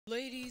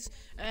Ladies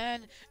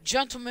and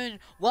gentlemen,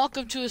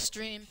 welcome to the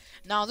stream.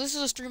 Now, this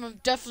is a stream I'm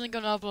definitely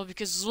gonna upload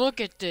because look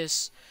at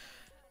this.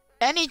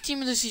 Any team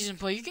in the season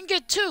play, you can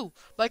get 2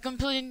 by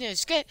completing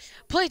this.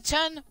 Play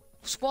 10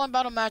 squad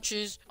battle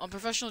matches on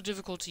professional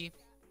difficulty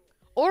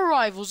or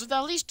rivals with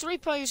at least 3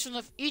 players from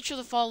each of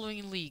the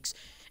following leagues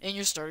in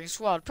your starting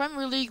squad: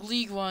 Premier League,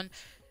 League One,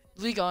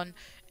 Ligue 1,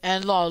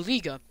 and La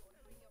Liga.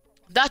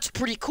 That's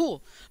pretty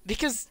cool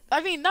because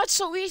that's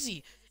so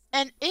easy.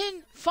 And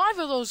in 5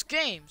 of those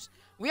games,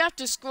 we have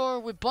to score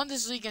with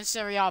Bundesliga and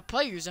Serie A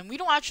players, and we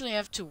don't actually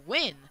have to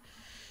win,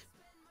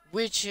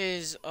 which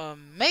is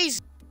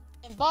amazing.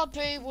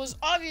 Mbappe was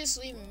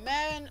obviously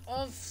man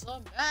of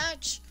the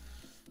match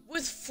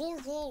with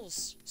 4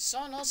 goals.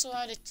 Son also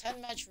had a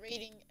 10-match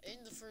rating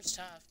in the first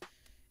half.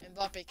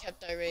 Mbappe kept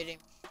that rating.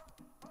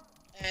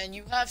 And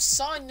you have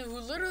Son,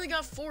 who literally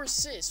got 4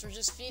 assists for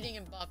just feeding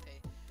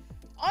Mbappe.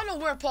 I don't know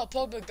where Paul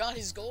Pogba got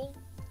his goal.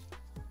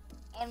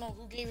 I don't know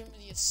who gave him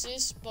the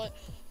assist, but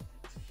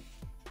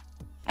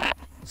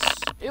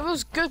it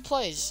was good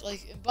plays.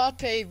 Like,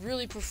 Mbappe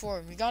really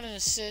performed. He got an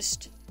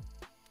assist.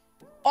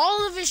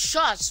 All of his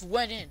shots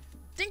went in.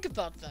 Think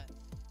about that.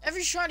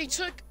 Every shot he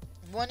took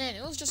went in.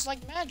 It was just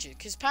like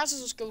magic. His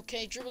passes was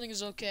okay. Dribbling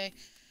is okay.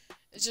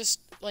 It's just,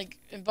 like,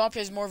 Mbappe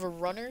is more of a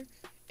runner.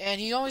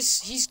 And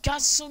he's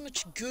got so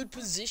much good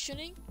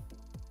positioning.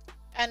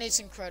 And it's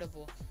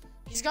incredible.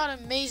 He's got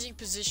amazing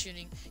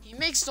positioning. He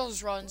makes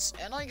those runs.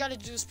 And all you gotta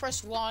do is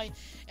press Y.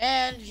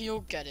 And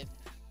he'll get it.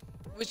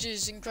 Which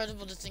is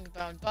incredible to think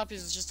about. Mbappe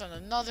is just on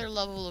another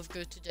level of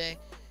good today.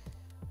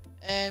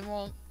 And,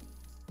 well,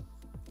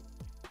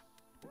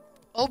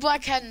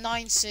 Oblak had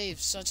 9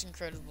 saves. That's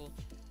incredible.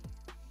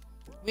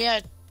 We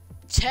had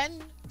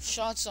 10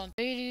 shots on.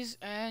 Ladies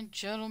and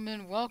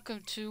gentlemen,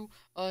 welcome to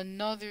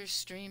another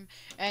stream.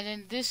 And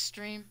in this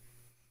stream,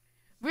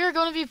 we're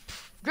gonna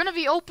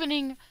be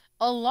opening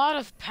a lot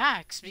of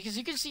packs, because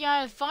you can see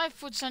I had 5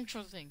 foot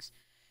central things.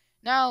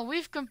 Now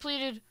we've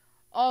completed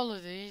all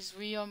of these.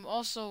 We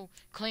also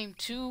claimed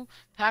 2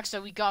 packs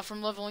that we got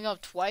from leveling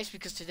up twice,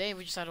 because today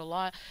we just had a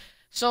lot.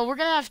 So we're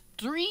gonna have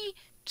 3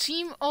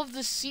 team of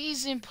the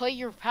season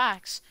player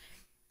packs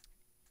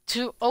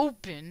to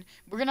open.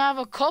 We're gonna have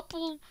a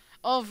couple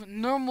of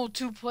normal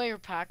 2 player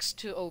packs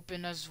to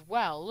open as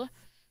well.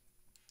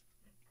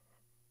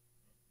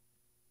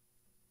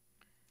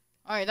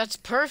 Alright, that's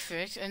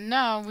perfect. And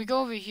now we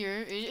go over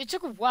here. It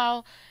took a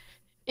while.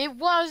 It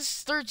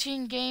was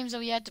 13 games that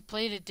we had to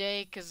play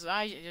today, because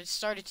I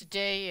started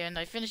today and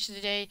I finished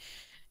today.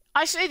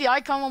 I say the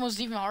icon one was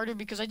even harder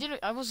because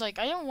I was like,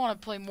 I don't want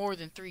to play more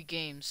than 3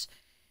 games.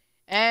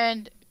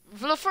 And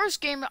for the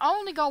first game, I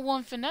only got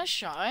 1 finesse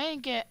shot. I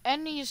didn't get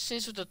any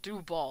assists with the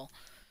through ball.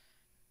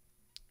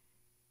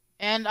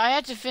 And I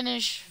had to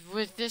finish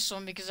with this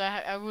one because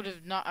I would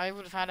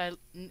have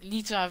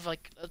need to have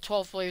like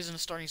 12 players in a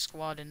starting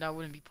squad, and that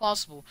wouldn't be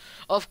possible,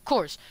 of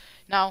course.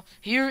 Now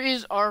here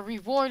is our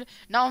reward.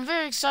 Now I'm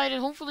very excited.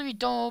 Hopefully we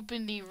don't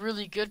open the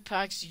really good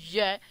packs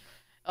yet.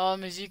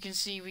 As you can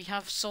see, we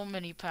have so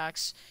many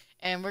packs,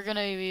 and we're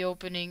gonna be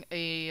opening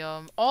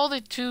all the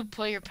 2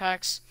 player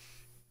packs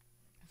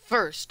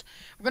first.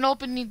 We're gonna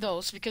open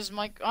those because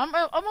I'm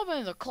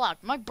opening the clock.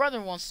 My brother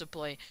wants to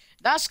play.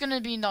 That's gonna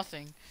be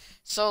nothing.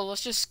 So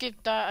let's just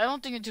skip that. I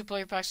don't think the 2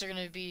 player packs are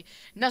gonna be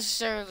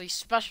necessarily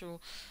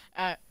special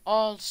at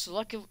all.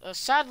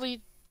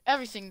 Sadly,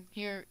 everything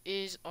here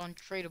is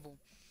untradeable.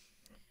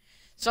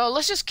 So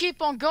let's just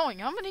keep on going.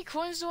 How many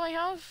coins do I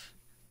have?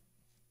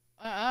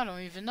 I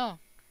don't even know.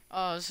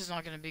 Oh, this is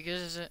not gonna be good,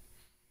 is it?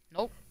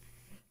 Nope.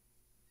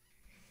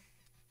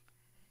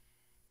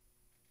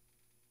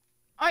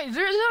 Alright,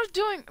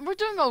 we're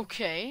doing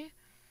okay.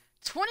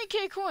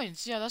 20k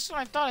coins. Yeah, that's what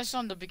I thought I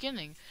saw in the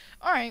beginning.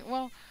 Alright,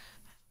 well,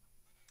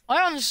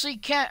 I honestly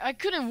I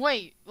couldn't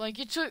wait. Like,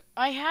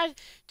 I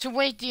had to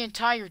wait the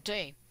entire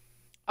day.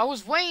 I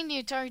was waiting the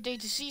entire day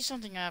to see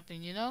something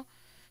happen, you know?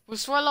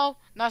 With Swallow,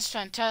 that's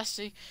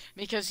fantastic,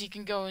 because he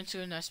can go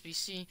into an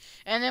SBC.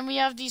 And then we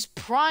have these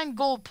Prime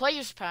Gold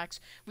Players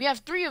Packs. We have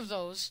 3 of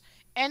those,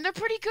 and they're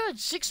pretty good.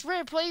 6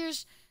 rare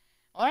players.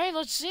 Alright,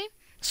 let's see.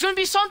 It's gonna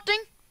be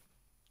something.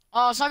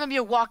 Oh, it's not gonna be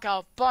a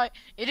walkout, but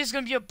it is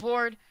gonna be a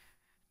board.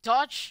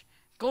 Dutch,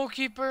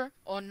 goalkeeper,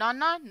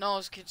 Onana. No,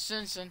 it's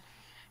Kitsinson.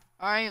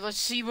 Alright, let's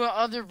see what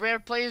other rare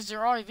players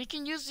there are. We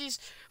can use these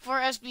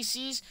for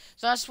SBCs,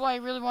 so that's why I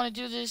really want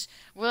to do this.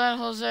 Willian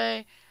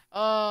Jose,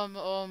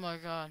 oh my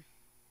god.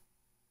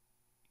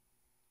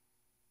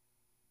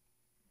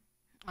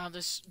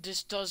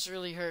 This does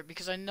really hurt,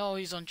 because I know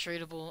he's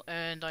untradeable,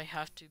 and I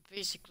have to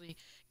basically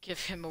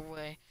give him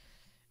away.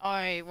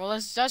 Alright, well,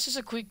 that's just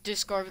a quick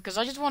discard, because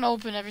I just want to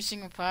open every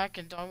single pack,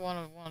 and don't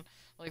want to,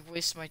 like,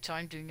 waste my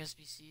time doing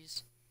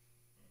SBCs.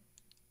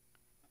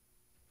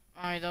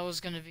 Alright, that was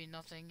gonna be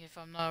nothing, if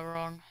I'm not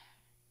wrong.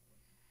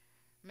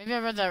 Maybe I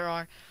read that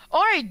wrong.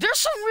 Alright, there's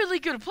some really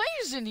good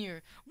players in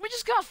here! We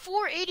just got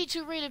 4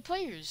 82 rated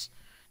players.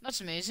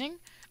 That's amazing.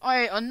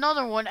 Alright,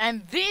 another one,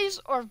 and these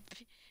are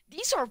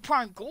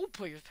Prime Gold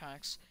Player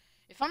packs.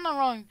 If I'm not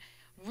wrong,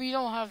 we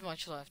don't have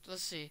much left.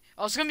 Let's see.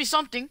 Oh, it's gonna be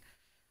something.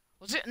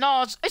 Was it?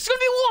 No, it's gonna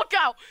be a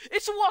walkout.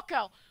 It's a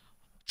walkout.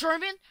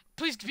 German,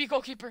 please be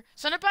goalkeeper.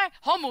 Center back,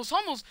 Hummels.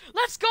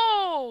 Let's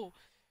go.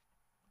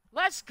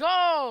 Let's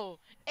go.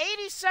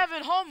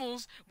 87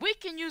 Hummels. We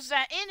can use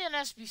that in an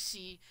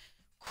SBC.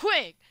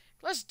 Quick.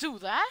 Let's do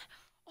that.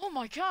 Oh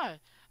my god.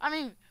 I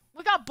mean,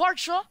 we got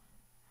Bartra.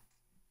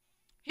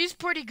 He's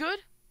pretty good.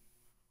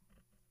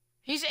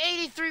 He's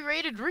 83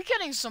 rated. We're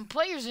getting some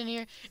players in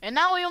here. And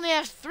now we only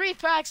have 3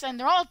 packs, and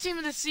they're all team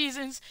of the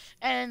seasons.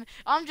 And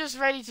I'm just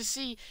ready to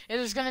see if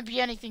there's going to be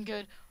anything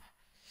good.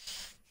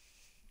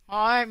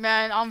 Alright,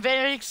 man. I'm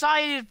very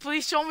excited.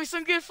 Please show me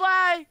some good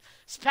flag.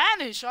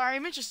 Spanish. Alright,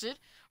 I'm interested.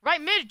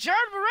 Right mid, Gerard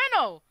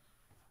Moreno.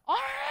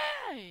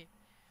 Alright.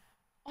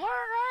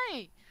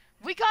 Alright.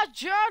 We got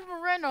Gerard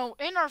Moreno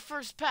in our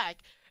first pack.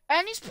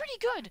 And he's pretty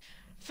good.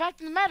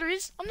 Fact of the matter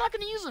is, I'm not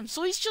going to use him.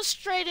 So he's just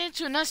straight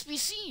into an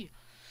SBC.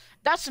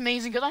 That's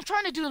amazing, because I'm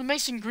trying to do the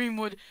Mason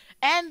Greenwood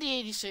and the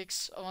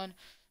 86 one.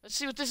 Let's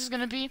see what this is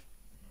going to be.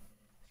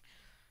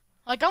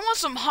 Like, I want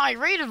some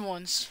high-rated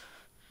ones.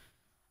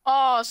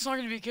 Oh, it's not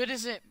going to be good,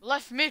 is it?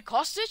 Left mid,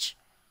 Kostic?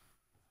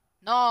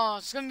 No,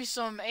 it's going to be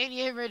some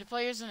 88 rated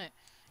players, isn't it?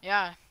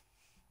 Yeah.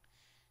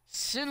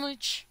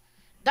 Sinlich.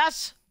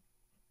 That's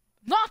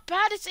not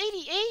bad. It's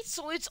 88,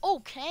 so it's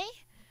okay.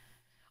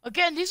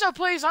 Again, these are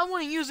players I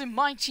want to use in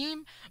my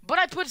team, but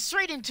I put it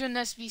straight into an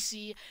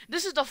SBC.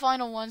 This is the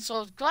final one,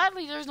 so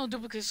gladly there's no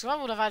duplicates, so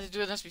I would have had to do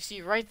an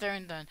SBC right there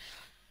and then.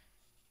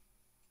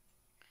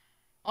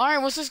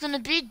 Alright, what's this going to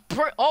be?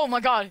 Oh my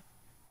god.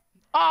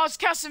 Oh, it's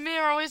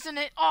Casemiro, isn't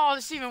it? Oh,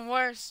 it's even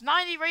worse.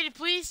 90 rated,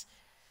 please.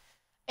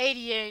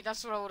 88,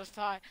 that's what I would have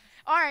thought.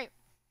 Alright,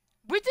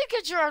 we did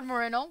get Gerard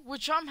Moreno,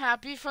 which I'm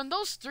happy. From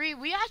those 3,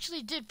 we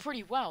actually did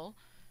pretty well.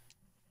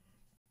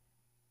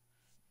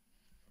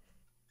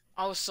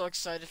 I was so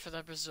excited for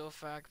that Brazil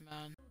flag,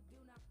 man.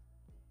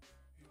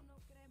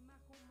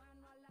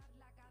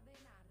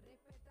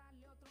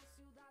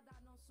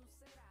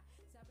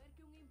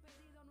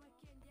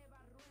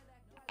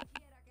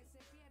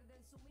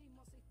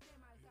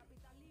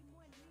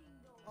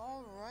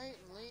 Alright,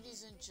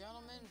 ladies and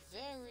gentlemen,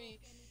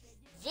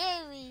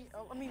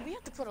 I mean, we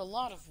have to put a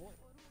lot of work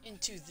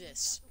into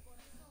this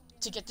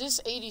to get this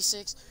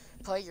 86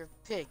 player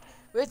pick.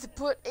 We had to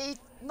put a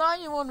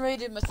 91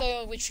 rated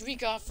Matteo, which we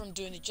got from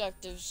doing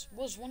objectives.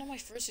 Was one of my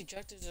first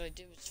objectives that I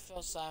did, which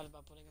felt sad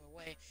about putting it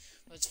away,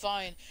 but it's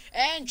fine.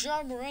 And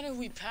Gerard Moreno,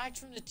 we packed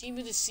from the team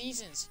of the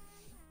seasons.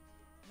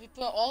 We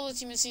put all the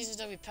team of the seasons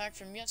that we packed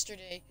from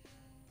yesterday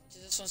to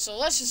this one. So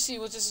let's just see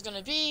what this is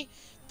gonna be.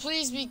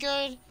 Please be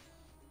good.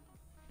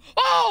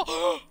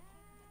 Oh!